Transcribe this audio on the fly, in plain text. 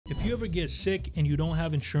If you ever get sick and you don't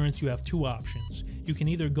have insurance, you have two options. You can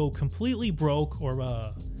either go completely broke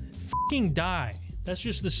or fucking die. That's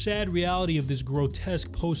just the sad reality of this grotesque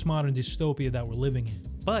postmodern dystopia that we're living in.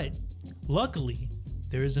 But luckily,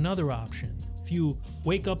 there is another option. If you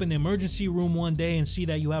wake up in the emergency room one day and see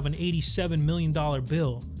that you have an $87 million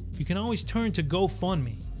bill, you can always turn to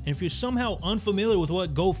GoFundMe. And if you're somehow unfamiliar with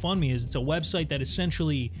what GoFundMe is, it's a website that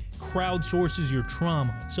essentially crowdsources your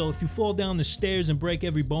trauma. So if you fall down the stairs and break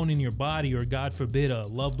every bone in your body, or God forbid a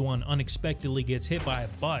loved one unexpectedly gets hit by a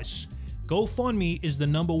bus, GoFundMe is the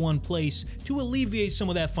 #1 place to alleviate some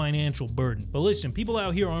of that financial burden. But listen, people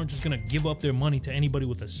out here aren't just gonna give up their money to anybody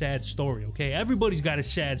with a sad story, okay? Everybody's got a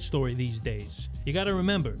sad story these days. You gotta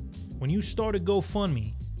remember, when you start a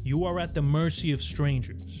GoFundMe, you are at the mercy of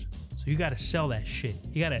strangers. So you gotta sell that shit.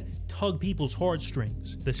 You gotta tug people's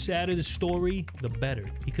heartstrings. The sadder the story, the better.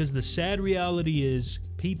 Because the sad reality is,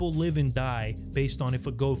 people live and die based on if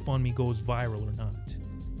a GoFundMe goes viral or not.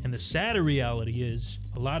 And the sadder reality is,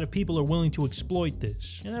 a lot of people are willing to exploit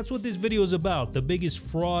this. And that's what this video is about, the biggest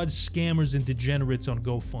frauds, scammers, and degenerates on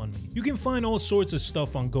GoFundMe. You can find all sorts of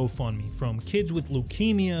stuff on GoFundMe, from kids with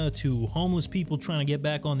leukemia, to homeless people trying to get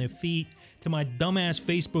back on their feet, to my dumbass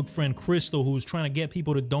Facebook friend Crystal, who was trying to get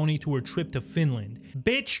people to donate to her trip to Finland.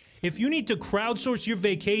 Bitch, if you need to crowdsource your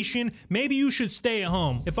vacation, maybe you should stay at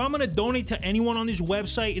home. If I'm gonna donate to anyone on this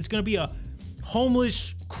website, it's gonna be a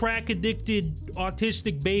homeless, crack-addicted,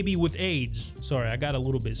 autistic baby with AIDS. Sorry, I got a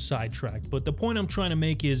little bit sidetracked, but the point I'm trying to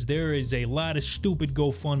make is there is a lot of stupid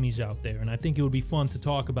GoFundMes out there, and I think it would be fun to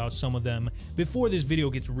talk about some of them before this video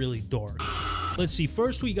gets really dark. Let's see,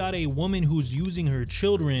 first we got a woman who's using her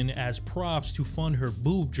children as props to fund her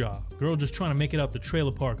boob job. Girl just trying to make it out the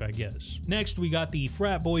trailer park, I guess. Next, we got the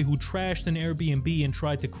frat boy who trashed an Airbnb and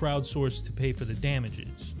tried to crowdsource to pay for the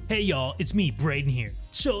damages. Hey y'all, it's me, Braden here.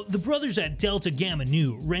 So, the brothers at Delta Gamma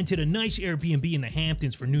Nu rented a nice Airbnb in the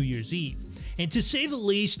Hamptons for New Year's Eve. And to say the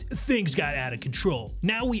least, things got out of control.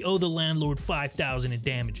 Now we owe the landlord $5,000 in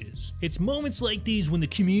damages. It's moments like these when the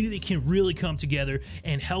community can really come together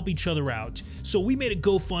and help each other out. So we made a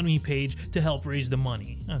GoFundMe page to help raise the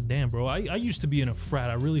money. Oh, damn, bro, I used to be in a frat.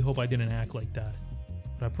 I really hope I didn't act like that.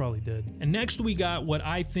 But I probably did. And next we got what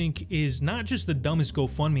I think is not just the dumbest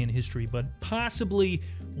GoFundMe in history, but possibly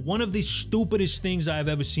one of the stupidest things I've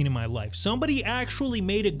ever seen in my life. Somebody actually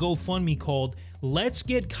made a GoFundMe called "Let's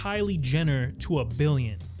Get Kylie Jenner to $1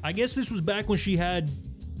 billion." I guess this was back when she had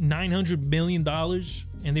 $900 million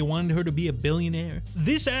and they wanted her to be a billionaire.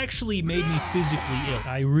 This actually made me physically ill.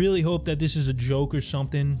 I really hope that this is a joke or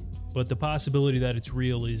something, but the possibility that it's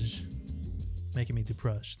real is making me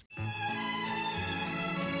depressed.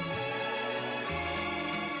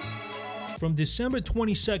 From December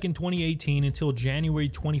 22nd, 2018 until January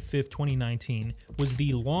 25th, 2019 was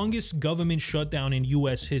the longest government shutdown in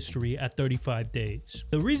US history at 35 days.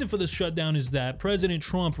 The reason for the shutdown is that President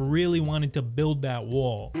Trump really wanted to build that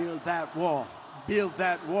wall. Build that wall, build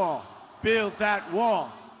that wall, build that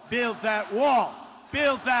wall, build that wall,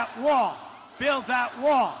 build that wall, build that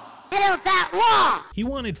wall, build that wall. He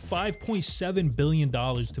wanted $5.7 billion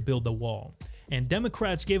to build the wall, and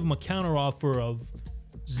Democrats gave him a counteroffer of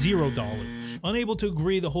 $0. Unable to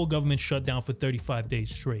agree, the whole government shut down for 35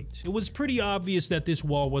 days straight. It was pretty obvious that this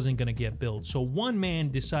wall wasn't going to get built, so one man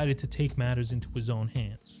decided to take matters into his own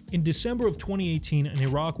hands. In December of 2018, an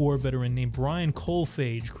Iraq War veteran named Brian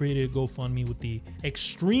Colfage created a GoFundMe with the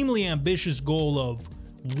extremely ambitious goal of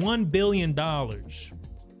 $1 billion.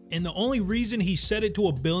 And the only reason he set it to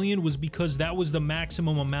 $1 billion was because that was the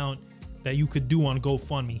maximum amount that you could do on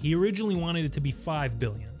GoFundMe. He originally wanted it to be $5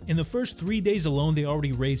 billion. In the first 3 days alone, they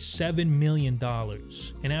already raised $7 million.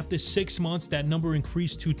 And after 6 months, that number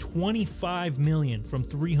increased to $25 million from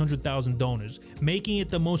 300,000 donors, making it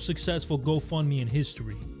the most successful GoFundMe in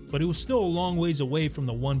history. But it was still a long ways away from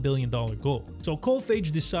the $1 billion goal. So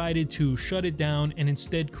Colfage decided to shut it down and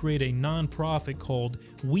instead create a non-profit called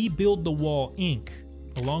We Build the Wall, Inc.,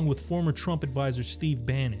 along with former Trump advisor Steve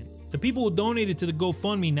Bannon. The people who donated to the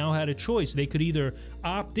GoFundMe now had a choice. They could either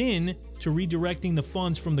opt in to redirecting the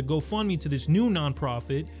funds from the GoFundMe to this new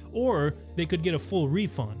nonprofit, or they could get a full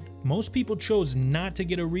refund. Most people chose not to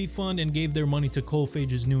get a refund and gave their money to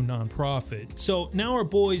Colfage's new nonprofit. So now our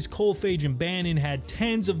boys Colfage and Bannon had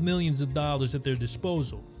tens of millions of dollars at their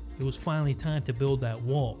disposal. It was finally time to build that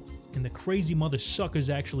wall, and the crazy mother suckers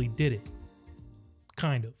actually did it.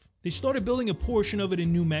 Kind of. They started building a portion of it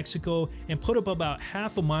in New Mexico and put up about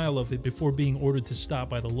half a mile of it before being ordered to stop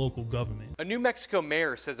by the local government. A New Mexico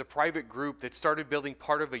mayor says a private group that started building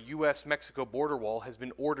part of a U.S.-Mexico border wall has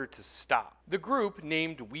been ordered to stop. The group,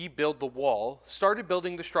 named We Build the Wall, started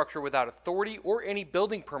building the structure without authority or any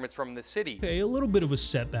building permits from the city. Okay, a little bit of a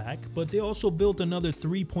setback, but they also built another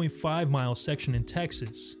 3.5-mile section in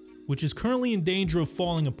Texas, which is currently in danger of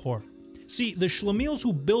falling apart. See, the schlemiels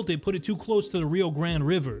who built it put it too close to the Rio Grande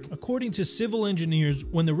River. According to civil engineers,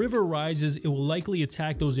 when the river rises, it will likely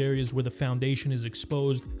attack those areas where the foundation is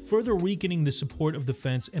exposed, further weakening the support of the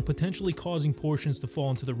fence and potentially causing portions to fall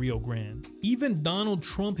into the Rio Grande. Even Donald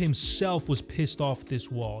Trump himself was pissed off at this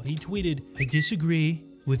wall. He tweeted, "I disagree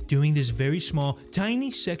with doing this very small,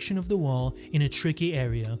 tiny section of the wall in a tricky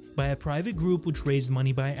area by a private group which raised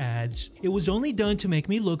money by ads. It was only done to make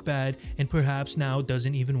me look bad and perhaps now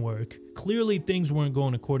doesn't even work." Clearly things weren't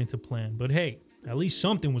going according to plan, but hey, at least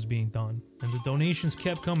something was being done. And the donations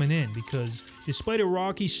kept coming in because despite a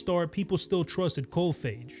rocky start, people still trusted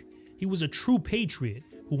Kolfage. He was a true patriot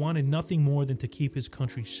who wanted nothing more than to keep his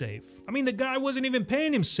country safe. I mean, the guy wasn't even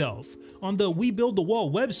paying himself. On the We Build the Wall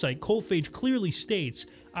website, Kolfage clearly states,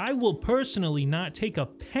 "I will personally not take a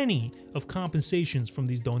penny of compensations from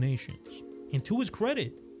these donations." And to his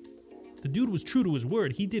credit, the dude was true to his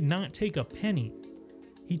word. He did not take a penny.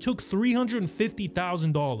 He took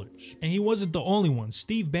 $350,000. And he wasn't the only one.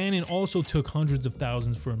 Steve Bannon also took hundreds of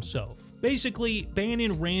thousands for himself. Basically,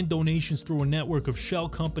 Bannon ran donations through a network of shell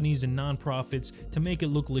companies and nonprofits to make it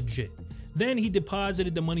look legit. Then he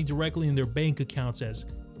deposited the money directly in their bank accounts as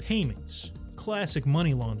payments. Classic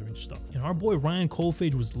money laundering stuff. And our boy Ryan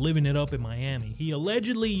Kolfage was living it up in Miami. He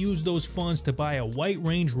allegedly used those funds to buy a white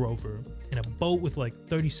Range Rover and a boat with like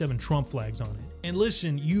 37 Trump flags on it. And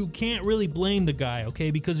listen, you can't really blame the guy, okay?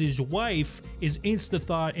 Because his wife is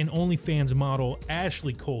InstaThought and OnlyFans model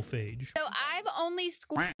Ashley Kolfage. So I've only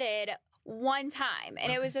squirted one time,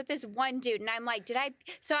 and it was with this one dude, and I'm like, did I?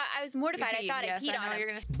 So I was mortified. I thought I peed on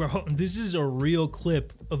him. Bro, this is a real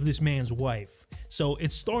clip of this man's wife. So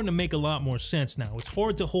it's starting to make a lot more sense now. It's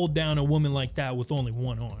hard to hold down a woman like that with only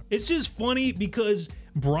one arm. It's just funny because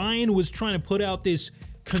Brian was trying to put out this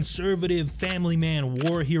conservative family man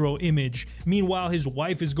war hero image. Meanwhile, his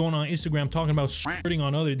wife is going on Instagram talking about squirting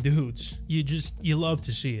on other dudes. You love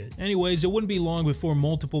to see it. Anyways, it wouldn't be long before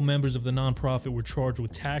multiple members of the nonprofit were charged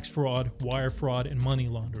with tax fraud, wire fraud, and money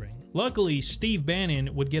laundering. Luckily, Steve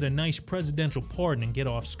Bannon would get a nice presidential pardon and get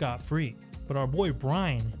off scot-free. But our boy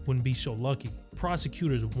Brian wouldn't be so lucky.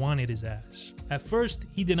 Prosecutors wanted his ass. At first,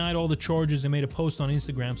 he denied all the charges and made a post on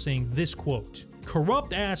Instagram saying this quote,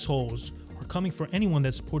 "Corrupt assholes are coming for anyone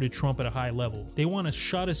that supported Trump at a high level. They want to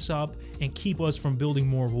shut us up and keep us from building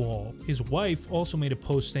more wall." His wife also made a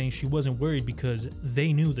post saying she wasn't worried because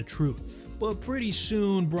they knew the truth. But pretty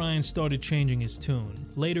soon, Brian started changing his tune,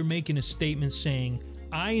 later making a statement saying,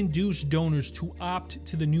 "I induced donors to opt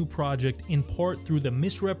to the new project in part through the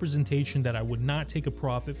misrepresentation that I would not take a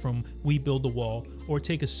profit from We Build the Wall or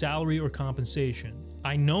take a salary or compensation.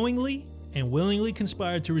 I knowingly and willingly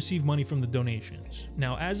conspired to receive money from the donations."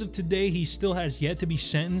 Now, as of today, he still has yet to be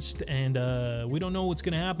sentenced, and we don't know what's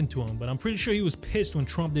gonna happen to him, but I'm pretty sure he was pissed when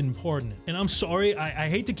Trump didn't pardon him. And I'm sorry, I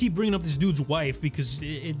hate to keep bringing up this dude's wife because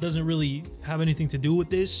it doesn't really have anything to do with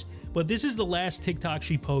this, but this is the last TikTok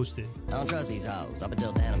she posted. "I don't trust these hoes. Up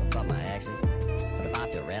until then, I'ma fuck my exes. But if I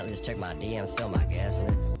feel reckless, check my DMs, fill my gas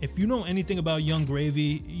list." If you know anything about Young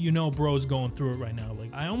Gravy, you know bro's going through it right now.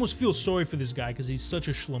 Like, I almost feel sorry for this guy because he's such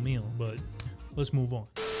a schlemiel, but let's move on.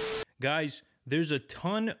 Guys, there's a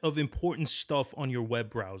ton of important stuff on your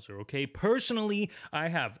web browser, okay? Personally, I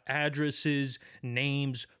have addresses,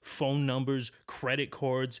 names, phone numbers, credit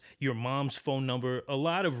cards, your mom's phone number, a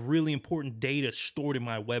lot of really important data stored in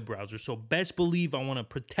my web browser. So best believe I want to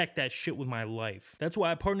protect that shit with my life. That's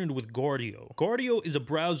why I partnered with Guardio. Guardio is a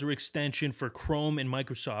browser extension for Chrome and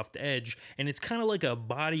Microsoft Edge, and it's kind of like a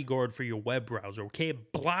bodyguard for your web browser, okay?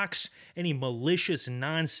 It blocks any malicious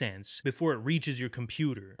nonsense before it reaches your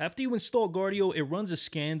computer. After you install Guardio, it runs a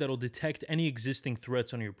scan that'll detect any existing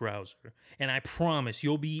threats on your browser, and I promise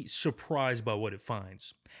you'll be surprised by what it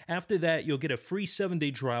finds. After that, you'll get a free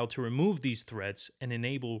 7-day trial to remove these threats and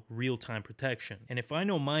enable real-time protection. And if I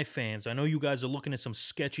know my fans, I know you guys are looking at some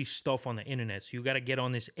sketchy stuff on the internet, so you gotta get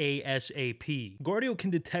on this ASAP. Guardio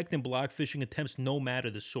can detect and block phishing attempts no matter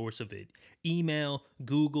the source of it. Email,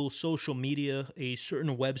 Google, social media, a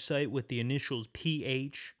certain website with the initials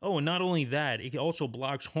PH. Oh, and not only that, it also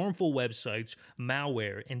blocks harmful websites,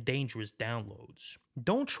 malware, and dangerous downloads.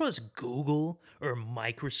 Don't trust Google or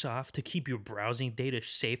Microsoft to keep your browsing data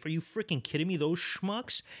safe. Are you freaking kidding me? Those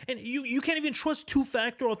schmucks? And you can't even trust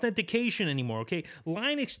two-factor authentication anymore, okay?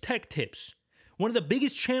 Linux Tech Tips, one of the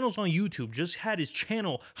biggest channels on YouTube, just had his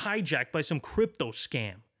channel hijacked by some crypto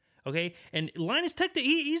scam, okay? And Linus Tech,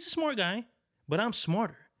 he's a smart guy, but I'm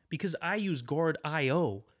smarter because I use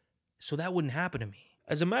Guard.io, so that wouldn't happen to me.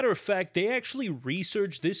 As a matter of fact, they actually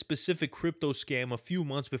researched this specific crypto scam a few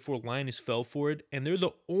months before Linus fell for it, and they're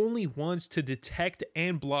the only ones to detect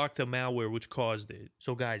and block the malware which caused it.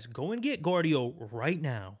 So guys, go and get Guard.io right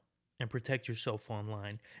now and protect yourself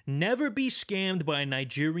online. Never be scammed by a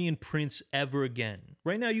Nigerian prince ever again.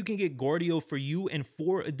 Right now, you can get Guard.io for you and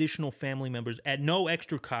 4 additional family members at no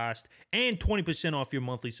extra cost and 20% off your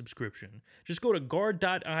monthly subscription. Just go to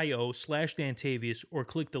guard.io/Dantavius or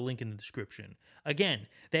click the link in the description. Again,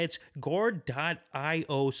 that's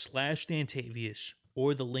guard.io/Dantavius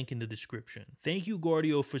or the link in the description. Thank you,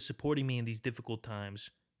 Guard.io, for supporting me in these difficult times.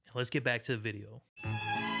 Let's get back to the video.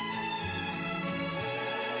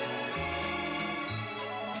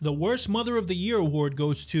 The Worst Mother of the Year award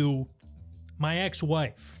goes to my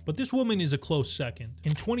ex-wife, but this woman is a close second.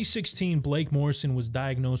 In 2016, Blake Morrison was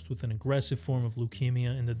diagnosed with an aggressive form of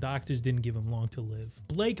leukemia, and the doctors didn't give him long to live.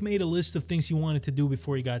 Blake made a list of things he wanted to do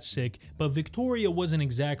before he got sick, but Victoria wasn't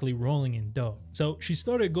exactly rolling in dough. So she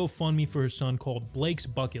started a GoFundMe for her son called Blake's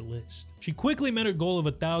Bucket List. She quickly met her goal of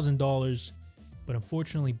 $1,000, but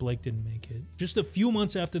unfortunately Blake didn't make it. Just a few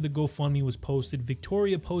months after the GoFundMe was posted,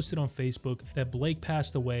 Victoria posted on Facebook that Blake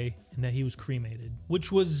passed away and that he was cremated,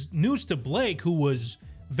 which was news to Blake, who was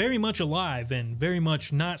very much alive and very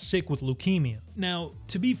much not sick with leukemia. Now,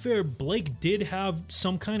 to be fair, Blake did have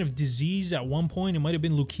some kind of disease at one point. It might have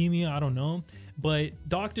been leukemia, I don't know. But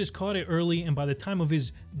doctors caught it early, and by the time of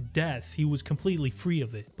his death, he was completely free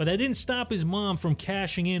of it. But that didn't stop his mom from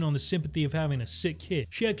cashing in on the sympathy of having a sick kid.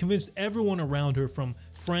 She had convinced everyone around her, from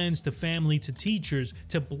friends to family to teachers,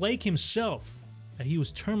 to Blake himself, that he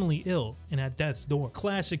was terminally ill and at death's door.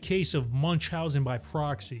 Classic case of Munchausen by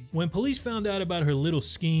proxy. When police found out about her little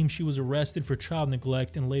scheme, she was arrested for child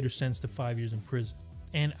neglect and later sentenced to 5 years in prison.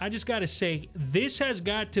 And I just gotta say, this has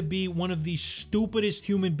got to be one of the stupidest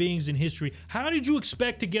human beings in history. How did you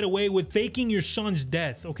expect to get away with faking your son's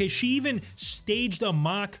death? Okay, she even staged a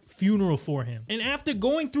mock funeral for him. And after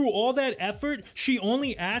going through all that effort, she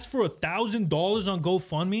only asked for $1,000 on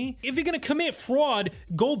GoFundMe? If you're gonna commit fraud,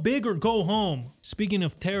 go big or go home. Speaking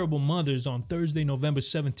of terrible mothers, on Thursday, November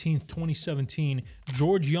 17th, 2017,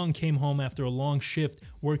 George Young came home after a long shift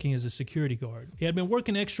working as a security guard. He had been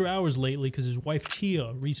working extra hours lately because his wife Tia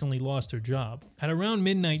recently lost her job. At around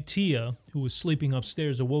midnight, Tia, who was sleeping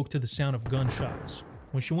upstairs, awoke to the sound of gunshots.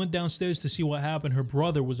 When she went downstairs to see what happened, her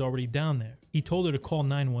brother was already down there. He told her to call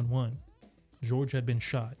 911. George had been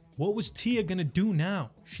shot. What was Tia gonna do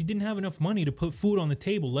now? She didn't have enough money to put food on the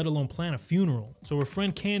table, let alone plan a funeral. So her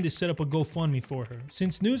friend Candace set up a GoFundMe for her.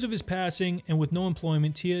 Since news of his passing and with no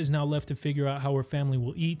employment, Tia is now left to figure out how her family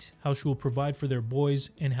will eat, how she will provide for their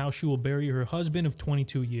boys, and how she will bury her husband of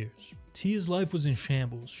 22 years. Tia's life was in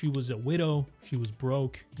shambles. She was a widow, she was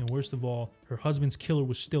broke, and worst of all, her husband's killer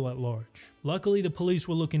was still at large. Luckily, the police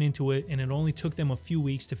were looking into it, and it only took them a few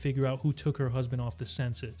weeks to figure out who took her husband off the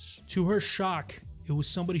census. To her shock, it was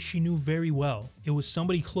somebody she knew very well. It was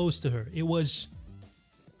somebody close to her. It was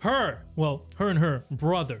her. Well, her and her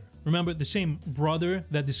brother. Remember, the same brother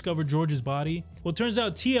that discovered George's body? Well, it turns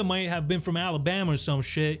out Tia might have been from Alabama or some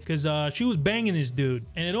shit, because she was banging this dude.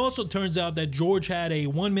 And it also turns out that George had a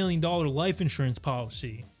 $1 million life insurance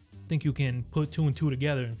policy. I think you can put 2 and 2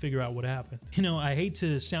 together and figure out what happened. You know, I hate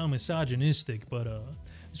to sound misogynistic, but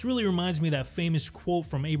this really reminds me of that famous quote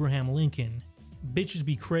from Abraham Lincoln: "Bitches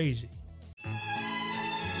be crazy."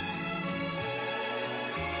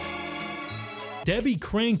 Debbie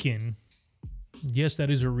Crankin, yes, that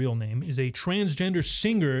is her real name, is a transgender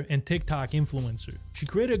singer and TikTok influencer. She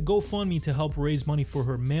created a GoFundMe to help raise money for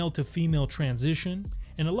her male to female transition,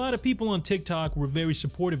 and a lot of people on TikTok were very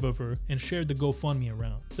supportive of her and shared the GoFundMe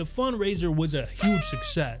around. The fundraiser was a huge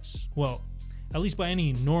success. Well, at least by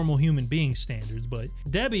any normal human being standards, but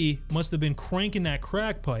Debbie must have been cranking that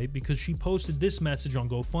crack pipe because she posted this message on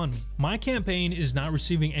GoFundMe: "My campaign is not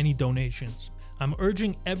receiving any donations. I'm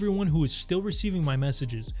urging everyone who is still receiving my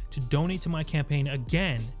messages to donate to my campaign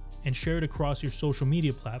again and share it across your social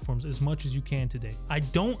media platforms as much as you can today. I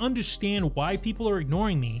don't understand why people are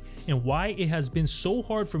ignoring me and why it has been so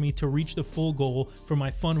hard for me to reach the full goal for my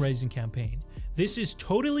fundraising campaign. This is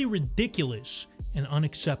totally ridiculous. and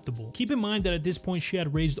unacceptable. Keep in mind that at this point she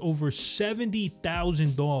had raised over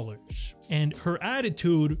 $70,000, and her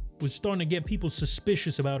attitude was starting to get people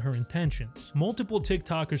suspicious about her intentions. Multiple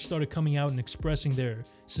TikTokers started coming out and expressing their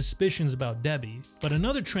suspicions about Debbie, but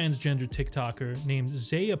another transgender TikToker named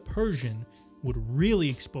Zaya Persian would really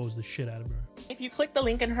expose the shit out of her. If you click the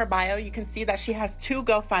link in her bio, you can see that she has 2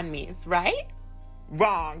 GoFundMes, right?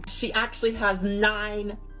 Wrong. She actually has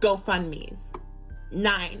 9 GoFundMes.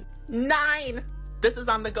 9. This is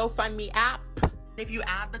on the GoFundMe app. If you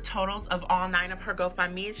add the totals of all 9 of her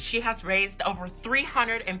GoFundMes, she has raised over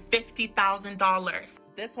 $350,000.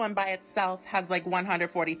 This one by itself has like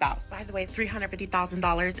 $140,000. By the way,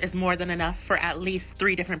 $350,000 is more than enough for at least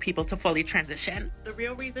 3 different people to fully transition. The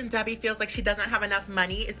real reason Debbie feels like she doesn't have enough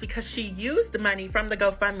money is because she used the money from the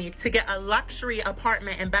GoFundMe to get a luxury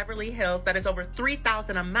apartment in Beverly Hills that is over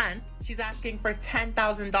 $3,000 a month. She's asking for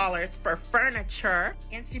 $10,000 for furniture,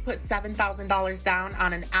 and she put $7,000 down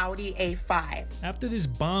on an Audi A5. After this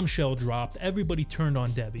bombshell dropped, everybody turned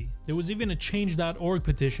on Debbie. There was even a Change.org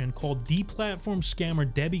petition called Deplatform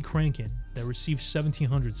Scammer Debbie Crankin that received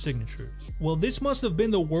 1,700 signatures. Well, this must have been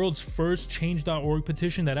the world's first Change.org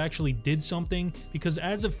petition that actually did something, because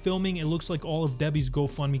as of filming, it looks like all of Debbie's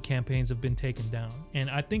GoFundMe campaigns have been taken down. And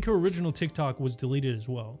I think her original TikTok was deleted as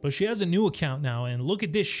well. But she has a new account now, and look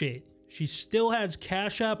at this shit. She still has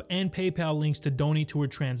Cash App and PayPal links to donate to her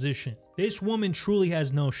transition. This woman truly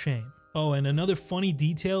has no shame. Oh, and another funny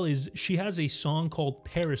detail is she has a song called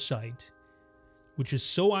Parasite, which is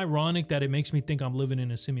so ironic that it makes me think I'm living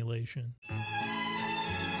in a simulation.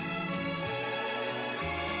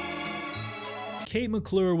 Kate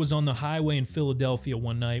McClure was on the highway in Philadelphia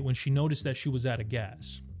one night when she noticed that she was out of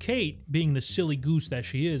gas. Kate, being the silly goose that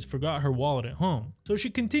she is, forgot her wallet at home. So she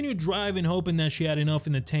continued driving, hoping that she had enough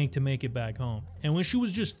in the tank to make it back home. And when she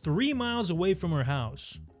was just 3 miles away from her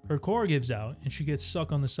house, her car gives out and she gets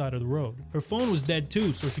stuck on the side of the road. Her phone was dead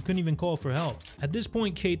too, so she couldn't even call for help. At this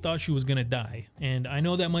point, Kate thought she was gonna die. And I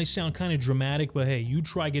know that might sound kind of dramatic, but hey, you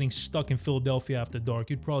try getting stuck in Philadelphia after dark,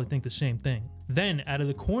 you'd probably think the same thing. Then, out of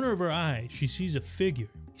the corner of her eye, she sees a figure.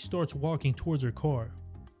 He starts walking towards her car.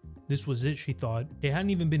 This was it, she thought. It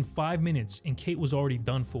hadn't even been 5 minutes and Kate was already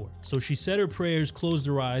done for. So she said her prayers, closed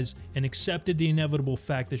her eyes, and accepted the inevitable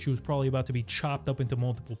fact that she was probably about to be chopped up into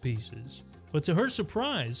multiple pieces. But to her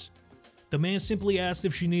surprise, the man simply asked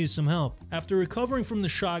if she needed some help. After recovering from the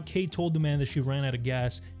shock, Kate told the man that she ran out of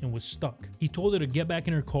gas and was stuck. He told her to get back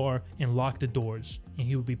in her car and lock the doors, and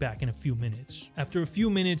he would be back in a few minutes. After a few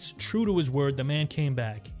minutes, true to his word, the man came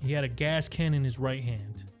back. He had a gas can in his right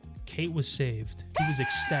hand. Kate was saved. He was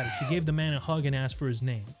ecstatic. She gave the man a hug and asked for his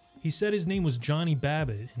name. He said his name was Johnny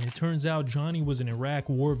Babbitt, and it turns out Johnny was an Iraq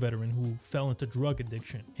war veteran who fell into drug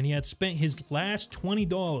addiction, and he had spent his last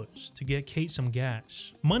 $20 to get Kate some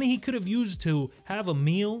gas. Money he could have used to have a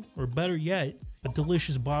meal, or better yet, a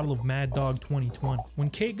delicious bottle of Mad Dog 2020. When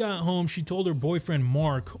Kate got home, she told her boyfriend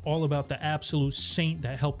Mark all about the absolute saint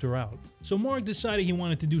that helped her out. So Mark decided he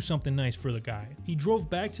wanted to do something nice for the guy. He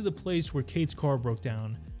drove back to the place where Kate's car broke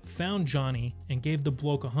down, found Johnny, and gave the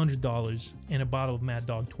bloke $100 and a bottle of Mad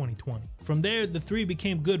Dog 2020. From there, the three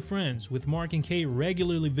became good friends, with Mark and Kate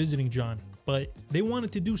regularly visiting Johnny. But they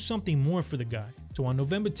wanted to do something more for the guy. So on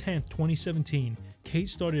November 10th, 2017, Kate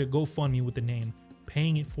started a GoFundMe with the name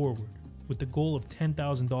Paying It Forward, with the goal of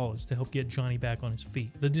 $10,000 to help get Johnny back on his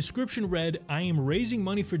feet. The description read, "I am raising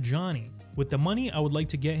money for Johnny. With the money, I would like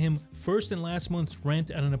to get him first and last month's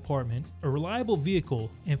rent at an apartment, a reliable vehicle,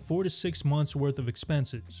 and 4 to 6 months worth of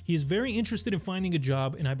expenses. He is very interested in finding a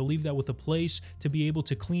job, and I believe that with a place to be able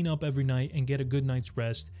to clean up every night and get a good night's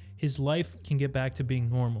rest, his life can get back to being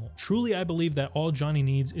normal. Truly, I believe that all Johnny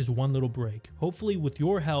needs is one little break. Hopefully, with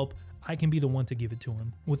your help, I can be the one to give it to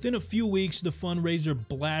him." Within a few weeks, the fundraiser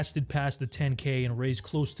blasted past the 10K and raised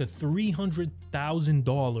close to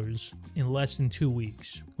 $300,000 in less than 2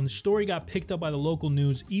 weeks. When the story got picked up by the local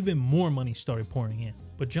news, even more money started pouring in.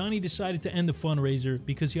 But Johnny decided to end the fundraiser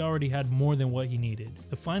because he already had more than what he needed.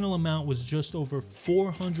 The final amount was just over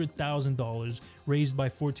 $400,000 raised by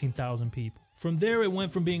 14,000 people. From there, it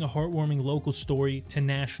went from being a heartwarming local story to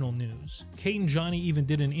national news. Kate and Johnny even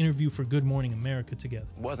did an interview for Good Morning America together.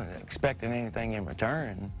 Wasn't expecting anything in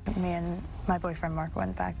return. Me and my boyfriend Mark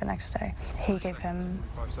went back the next day. He gave him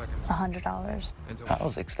 $100. I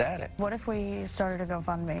was ecstatic. What if we started a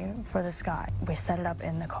GoFundMe for this guy? We set it up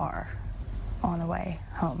in the car on the way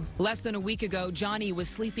home. Less than a week ago, Johnny was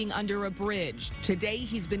sleeping under a bridge. Today,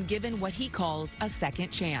 he's been given what he calls a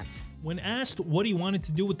second chance. When asked what he wanted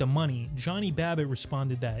to do with the money, Johnny Babbitt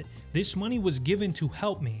responded that, "This money was given to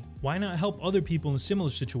help me. Why not help other people in similar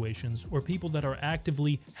situations, or people that are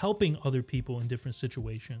actively helping other people in different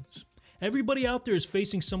situations?" Everybody out there is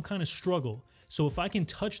facing some kind of struggle, so if I can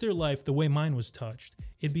touch their life the way mine was touched,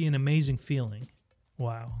 it'd be an amazing feeling.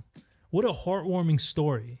 Wow. What a heartwarming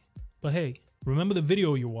story. But hey, remember the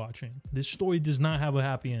video you're watching. This story does not have a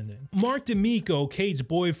happy ending. Mark D'Amico, Kate's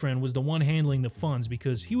boyfriend, was the one handling the funds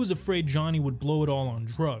because he was afraid Johnny would blow it all on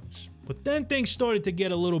drugs. But then things started to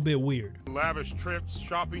get a little bit weird. Lavish trips,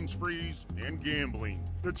 shopping sprees, and gambling.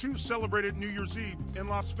 The two celebrated New Year's Eve in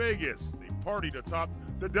Las Vegas. They partied atop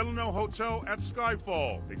the Delano Hotel at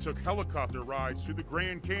Skyfall. They took helicopter rides through the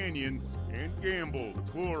Grand Canyon and gambled.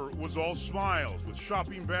 McClure was all smiles with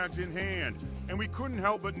shopping bags in hand, and we couldn't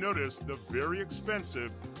help but notice the very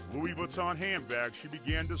expensive Louis Vuitton handbag she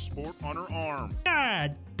began to sport on her arm.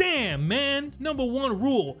 God damn, man. Number one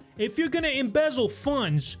rule, if you're gonna embezzle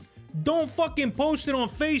funds, don't fucking post it on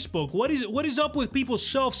Facebook. What is up with people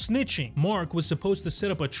self-snitching? Mark was supposed to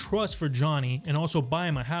set up a trust for Johnny and also buy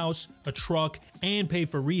him a house, a truck, and pay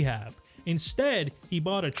for rehab. Instead, he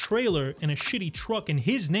bought a trailer and a shitty truck in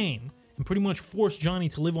his name and pretty much forced Johnny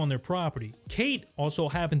to live on their property. Kate also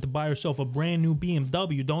happened to buy herself a brand new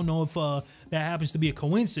BMW. Don't know if that happens to be a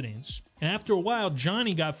coincidence. And after a while,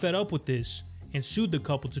 Johnny got fed up with this and sued the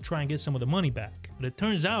couple to try and get some of the money back. But it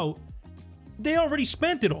turns out they already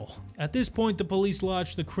spent it all. At this point, the police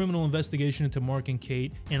launched a criminal investigation into Mark and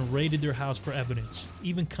Kate and raided their house for evidence,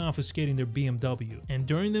 even confiscating their BMW. And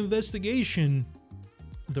during the investigation,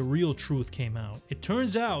 the real truth came out. It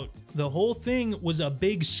turns out the whole thing was a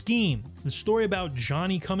big scheme. The story about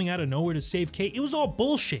Johnny coming out of nowhere to save Kate, it was all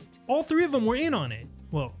bullshit. All three of them were in on it.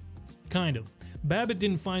 Well, kind of. Babbitt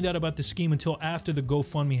didn't find out about the scheme until after the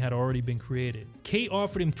GoFundMe had already been created. Kate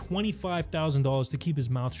offered him $25,000 to keep his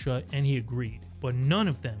mouth shut, and he agreed. But none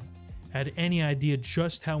of them had any idea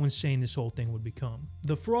just how insane this whole thing would become.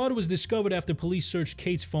 The fraud was discovered after police searched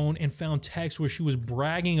Kate's phone and found texts where she was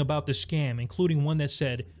bragging about the scam, including one that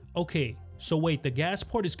said, "Okay, so wait, the gas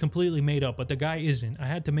part is completely made up, but the guy isn't. I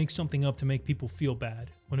had to make something up to make people feel bad."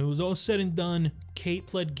 When it was all said and done, Kate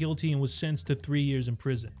pled guilty and was sentenced to 3 years in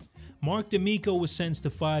prison. Mark D'Amico was sentenced to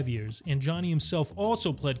 5 years, and Johnny himself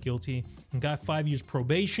also pled guilty and got 5 years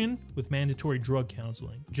probation with mandatory drug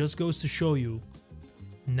counseling. Just goes to show you,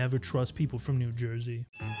 never trust people from New Jersey.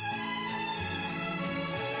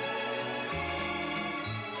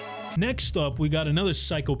 Next up, we got another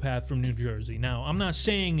psychopath from New Jersey. Now, I'm not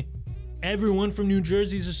saying everyone from New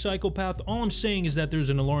Jersey is a psychopath. All I'm saying is that there's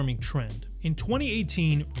an alarming trend. In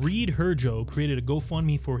 2018, Reed Herjo created a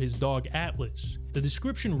GoFundMe for his dog Atlas. The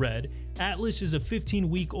description read, "Atlas is a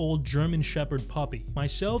 15-week-old German Shepherd puppy.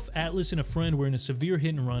 Myself, Atlas, and a friend were in a severe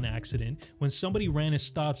hit-and-run accident when somebody ran a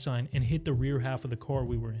stop sign and hit the rear half of the car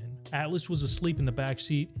we were in. Atlas was asleep in the back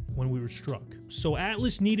seat when we were struck. So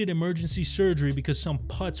Atlas needed emergency surgery because some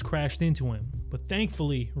putz crashed into him. But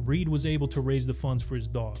thankfully, Reed was able to raise the funds for his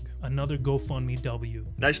dog." Another GoFundMe W.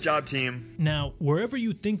 Nice job, team. Now, wherever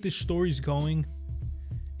you think this story's going,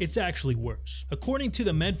 it's actually worse. According to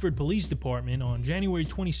the Medford Police Department, on January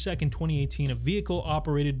 22nd, 2018, a vehicle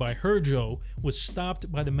operated by Herjo was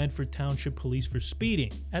stopped by the Medford Township Police for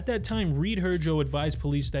speeding. At that time, Reed Herjo advised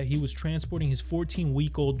police that he was transporting his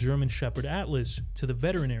 14-week-old German Shepherd Atlas to the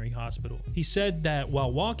veterinary hospital. He said that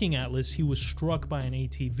while walking Atlas, he was struck by an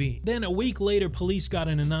ATV. Then a week later, police got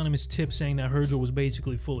an anonymous tip saying that Herjo was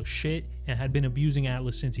basically full of shit and had been abusing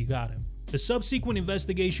Atlas since he got him. The subsequent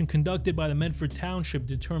investigation conducted by the Medford Township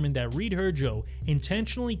determined that Reed Herjo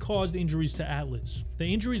intentionally caused injuries to Atlas. The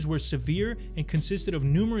injuries were severe and consisted of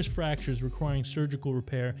numerous fractures requiring surgical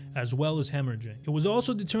repair as well as hemorrhaging. It was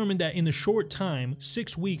also determined that in the short time,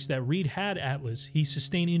 6 weeks that Reed had Atlas, he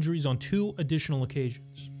sustained injuries on 2 additional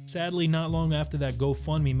occasions. Sadly, not long after that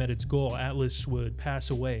GoFundMe met its goal, Atlas would pass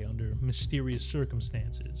away under mysterious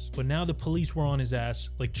circumstances. But now the police were on his ass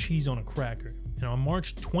like cheese on a cracker. And on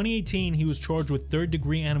March 2018, he was charged with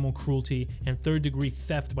 3rd-degree animal cruelty and 3rd-degree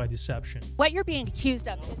theft by deception. What you're being accused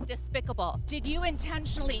of is despicable. Did you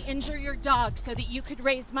intentionally injure your dog so that you could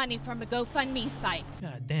raise money from a GoFundMe site?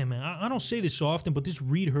 God damn, man. I don't say this often, but this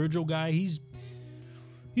Reed Herjo guy, he's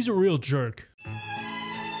a real jerk.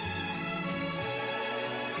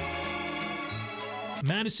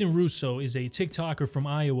 Madison Russo is a TikToker from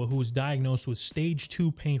Iowa who was diagnosed with stage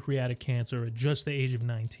 2 pancreatic cancer at just the age of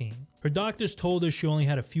 19. Her doctors told her she only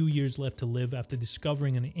had a few years left to live after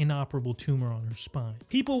discovering an inoperable tumor on her spine.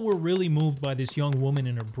 People were really moved by this young woman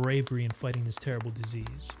and her bravery in fighting this terrible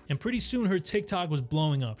disease. And pretty soon her TikTok was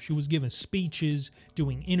blowing up. She was giving speeches,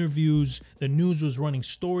 doing interviews, the news was running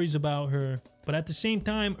stories about her. But at the same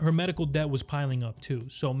time, her medical debt was piling up too.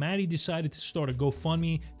 So Maddie decided to start a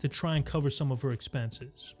GoFundMe to try and cover some of her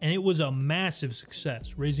expenses. And it was a massive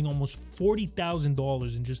success, raising almost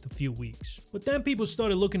 $40,000 in just a few weeks. But then people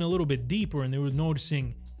started looking a little bit deeper and they were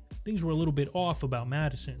noticing things were a little bit off about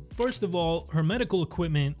Madison. First of all, her medical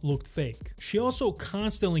equipment looked fake. She also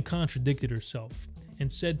constantly contradicted herself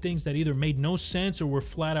and said things that either made no sense or were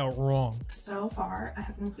flat out wrong. So far, I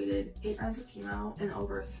have completed 8 rounds of chemo and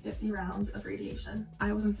over 50 rounds of radiation.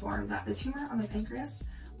 I was informed that the tumor on my pancreas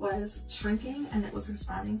was shrinking and it was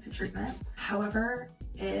responding to treatment. However,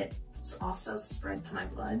 it's also spread to my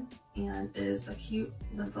blood and is acute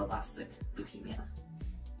lymphoblastic leukemia.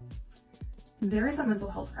 There is a mental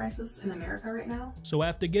health crisis in America right now. So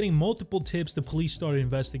after getting multiple tips, the police started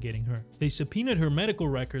investigating her. They subpoenaed her medical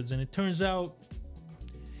records and it turns out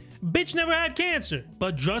bitch never had cancer,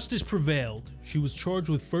 but justice prevailed. She was charged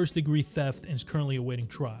with first-degree theft and is currently awaiting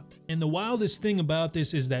trial. And the wildest thing about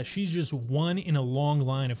this is that she's just one in a long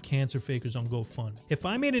line of cancer fakers on GoFundMe. If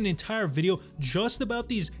I made an entire video just about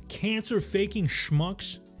these cancer faking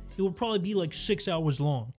schmucks, it would probably be like 6 hours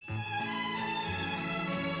long.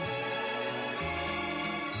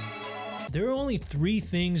 There are only 3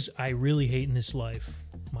 things I really hate in this life: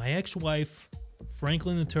 my ex-wife,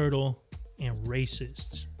 Franklin the Turtle, and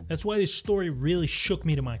racists. That's why this story really shook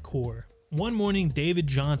me to my core. One morning, David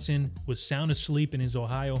Johnson was sound asleep in his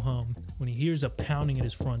Ohio home when he hears a pounding at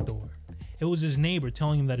his front door. It was his neighbor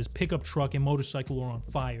telling him that his pickup truck and motorcycle were on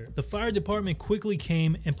fire. The fire department quickly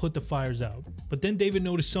came and put the fires out. But then David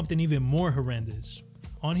noticed something even more horrendous.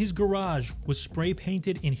 On his garage was spray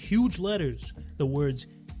painted in huge letters the words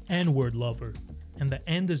N-word lover, and the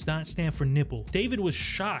N does not stand for nipple. David was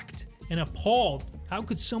shocked and appalled. How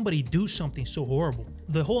could somebody do something so horrible?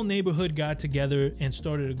 The whole neighborhood got together and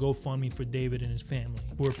started a GoFundMe for David and his family,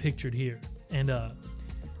 who are pictured here. And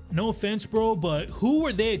no offense, bro, but who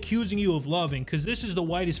were they accusing you of loving? Because this is the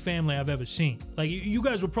whitest family I've ever seen. Like, you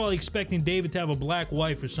guys were probably expecting David to have a black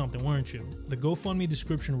wife or something, weren't you? The GoFundMe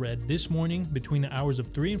description read, this morning, between the hours of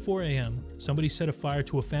 3 and 4 a.m., somebody set a fire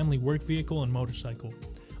to a family work vehicle and motorcycle.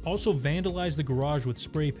 Also vandalized the garage with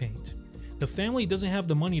spray paint. The family doesn't have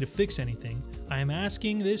the money to fix anything. I am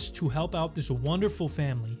asking this to help out this wonderful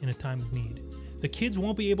family in a time of need. The kids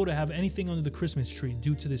won't be able to have anything under the Christmas tree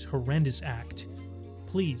due to this horrendous act.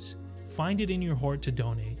 Please, find it in your heart to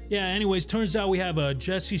donate. Yeah, anyways, turns out we have a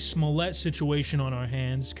Jesse Smollett situation on our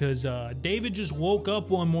hands because David just woke up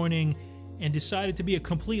one morning and decided to be a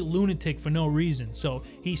complete lunatic for no reason. So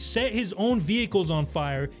he set his own vehicles on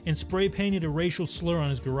fire and spray painted a racial slur on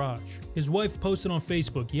his garage. His wife posted on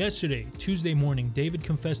Facebook, yesterday, Tuesday morning, David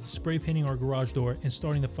confessed to spray painting our garage door and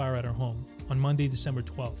starting the fire at our home on Monday, December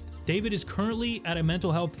 12th. David is currently at a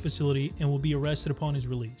mental health facility and will be arrested upon his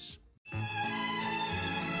release.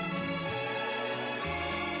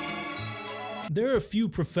 There are a few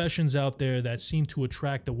professions out there that seem to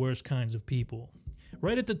attract the worst kinds of people.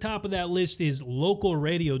 Right at the top of that list is local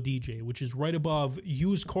radio DJ, which is right above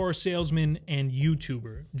used car salesman and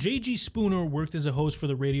YouTuber. J.G. Spooner worked as a host for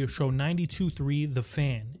the radio show 92.3 The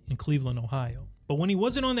Fan in Cleveland, Ohio. But when he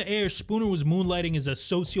wasn't on the air, Spooner was moonlighting as a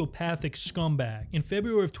sociopathic scumbag. In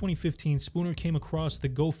February of 2015, Spooner came across the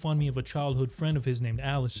GoFundMe of a childhood friend of his named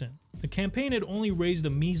Allison. The campaign had only raised a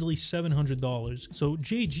measly $700, so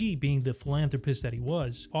JG, being the philanthropist that he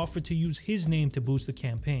was, offered to use his name to boost the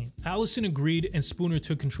campaign. Allison agreed and Spooner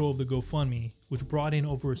took control of the GoFundMe, which brought in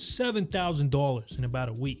over $7,000 in about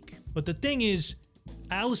a week. But the thing is,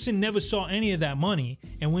 Allison never saw any of that money,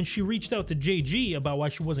 and when she reached out to JG about why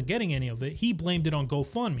she wasn't getting any of it, he blamed it on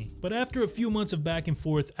GoFundMe. But after a few months of back and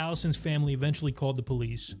forth, Allison's family eventually called the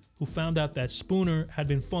police, who found out that Spooner had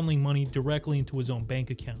been funneling money directly into his own bank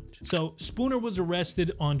account. So Spooner was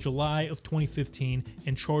arrested on July of 2015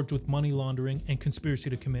 and charged with money laundering and conspiracy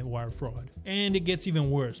to commit wire fraud. And it gets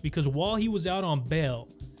even worse, because while he was out on bail,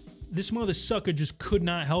 this mother sucker just could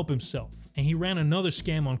not help himself, and he ran another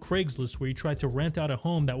scam on Craigslist where he tried to rent out a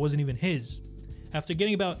home that wasn't even his. After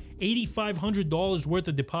getting about $8,500 worth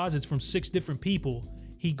of deposits from 6 different people,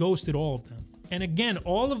 he ghosted all of them. And again,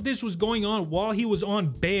 all of this was going on while he was on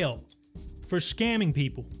bail for scamming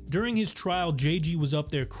people. During his trial, JG was up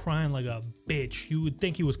there crying like a bitch. You would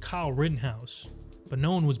think he was Kyle Rittenhouse, but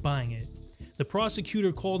no one was buying it. The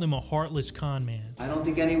prosecutor called him a heartless con man. I don't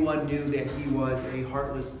think anyone knew that he was a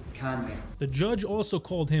heartless con man. The judge also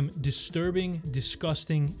called him disturbing,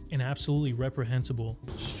 disgusting, and absolutely reprehensible.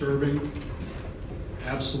 Disturbing,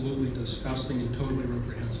 absolutely disgusting, and totally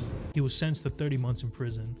reprehensible. He was sentenced to 30 months in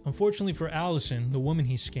prison. Unfortunately for Allison, the woman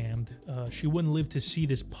he scammed, she wouldn't live to see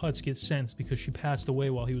this putz get sentenced because she passed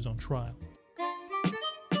away while he was on trial.